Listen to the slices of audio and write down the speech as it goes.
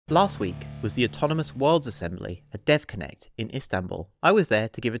Last week was the Autonomous Worlds Assembly at DevConnect in Istanbul. I was there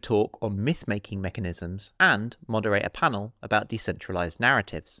to give a talk on myth-making mechanisms and moderate a panel about decentralized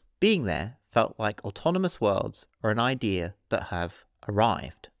narratives. Being there felt like autonomous worlds are an idea that have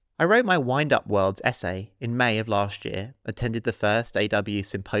arrived. I wrote my Wind-Up Worlds essay in May of last year, attended the first AW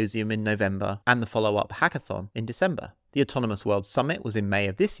Symposium in November and the follow-up hackathon in December. The Autonomous Worlds Summit was in May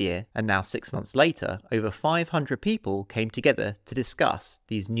of this year, and now 6 months later, over 500 people came together to discuss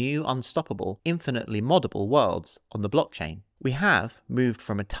these new, unstoppable, infinitely moddable worlds on the blockchain. We have moved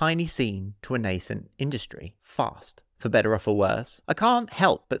from a tiny scene to a nascent industry, fast. For better or for worse, I can't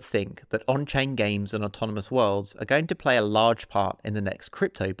help but think that on-chain games and autonomous worlds are going to play a large part in the next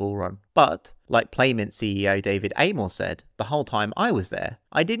crypto bull run. But, like Playmint CEO David Amor said, the whole time I was there,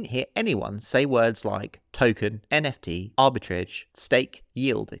 I didn't hear anyone say words like token, NFT, arbitrage, stake,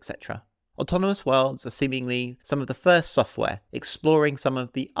 yield, etc. Autonomous worlds are seemingly some of the first software exploring some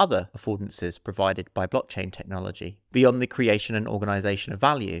of the other affordances provided by blockchain technology. Beyond the creation and organization of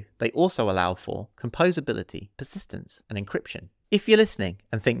value, they also allow for composability, persistence, and encryption. If you're listening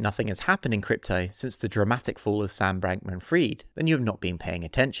and think nothing has happened in crypto since the dramatic fall of Sam Bankman-Fried, then you have not been paying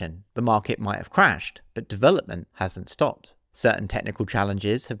attention. The market might have crashed, but development hasn't stopped. Certain technical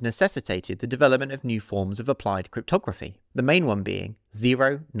challenges have necessitated the development of new forms of applied cryptography, the main one being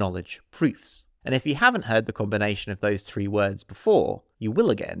zero-knowledge proofs. And if you haven't heard the combination of those three words before, you will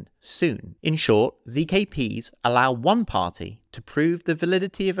again soon. In short, ZKPs allow one party to prove the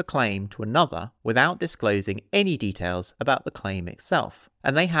validity of a claim to another without disclosing any details about the claim itself.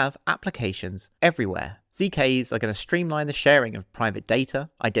 And they have applications everywhere. ZKs are going to streamline the sharing of private data,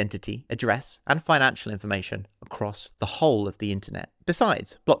 identity, address, and financial information across the whole of the internet.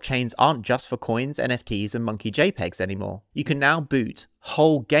 Besides, blockchains aren't just for coins, NFTs, and monkey JPEGs anymore. You can now boot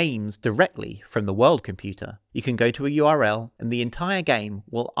whole games directly from the world computer. You can go to a URL and the entire game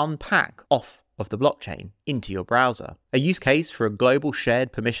will unpack off of the blockchain into your browser. A use case for a global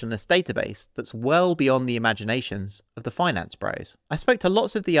shared permissionless database that's well beyond the imaginations of the finance bros. I spoke to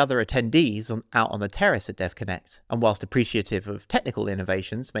lots of the other attendees out on the terrace at DevConnect, and whilst appreciative of technical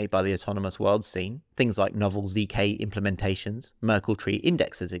innovations made by the autonomous world scene, things like novel ZK implementations, Merkle tree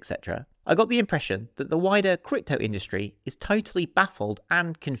indexes, etc., I got the impression that the wider crypto industry is totally baffled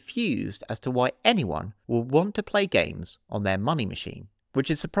and confused as to why anyone would want to play games on their money machine. Which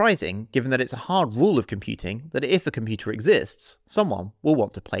is surprising, given that it's a hard rule of computing that if a computer exists, someone will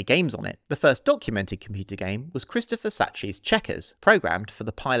want to play games on it. The first documented computer game was Christopher Sacchi's Checkers, programmed for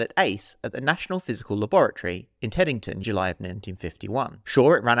the Pilot Ace at the National Physical Laboratory in Teddington, July of 1951.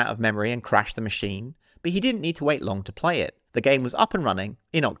 Sure, it ran out of memory and crashed the machine, but he didn't need to wait long to play it. The game was up and running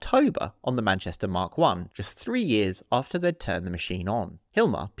in October on the Manchester Mark I, just 3 years after they'd turned the machine on.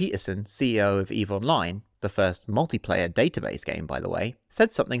 Hilmar Peterson, CEO of EVE Online, the first multiplayer database game by the way,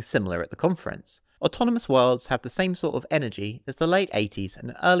 said something similar at the conference. Autonomous worlds have the same sort of energy as the late 80s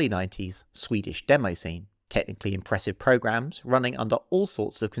and early 90s Swedish demo scene. Technically impressive programs running under all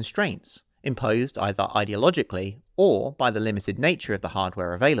sorts of constraints, imposed either ideologically or by the limited nature of the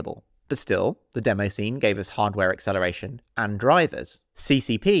hardware available. But still, the demo scene gave us hardware acceleration and drivers.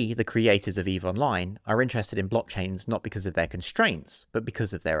 CCP, the creators of EVE Online, are interested in blockchains not because of their constraints, but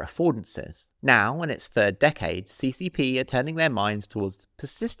because of their affordances. Now, in its third decade, CCP are turning their minds towards the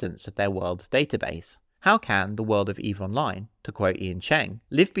persistence of their world's database. How can the world of EVE Online, to quote Ian Cheng,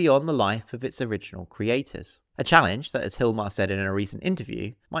 live beyond the life of its original creators? A challenge that, as Hilmar said in a recent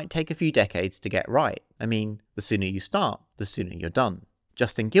interview, might take a few decades to get right. I mean, the sooner you start, the sooner you're done.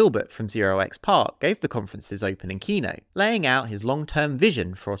 Justin Gilbert from 0x Park gave the conference's opening keynote, laying out his long-term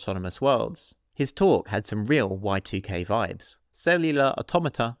vision for autonomous worlds. His talk had some real Y2K vibes. Cellular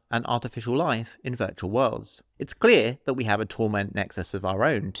automata and artificial life in virtual worlds. It's clear that we have a torment nexus of our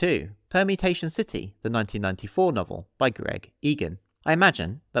own too. Permutation City, the 1994 novel by Greg Egan. I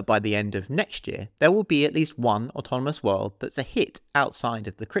imagine that by the end of next year, there will be at least one autonomous world that's a hit outside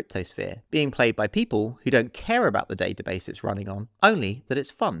of the cryptosphere, being played by people who don't care about the database it's running on, only that it's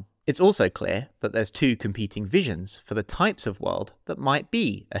fun. It's also clear that there's two competing visions for the types of world that might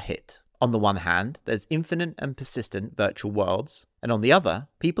be a hit. On the one hand, there's infinite and persistent virtual worlds, and on the other,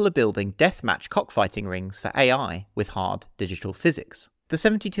 people are building deathmatch cockfighting rings for AI with hard digital physics. The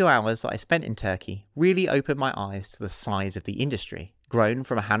 72 hours that I spent in Turkey really opened my eyes to the size of the industry, grown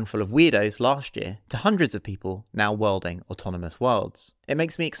from a handful of weirdos last year to hundreds of people now worlding autonomous worlds. It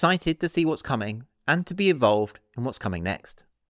makes me excited to see what's coming and to be involved in what's coming next.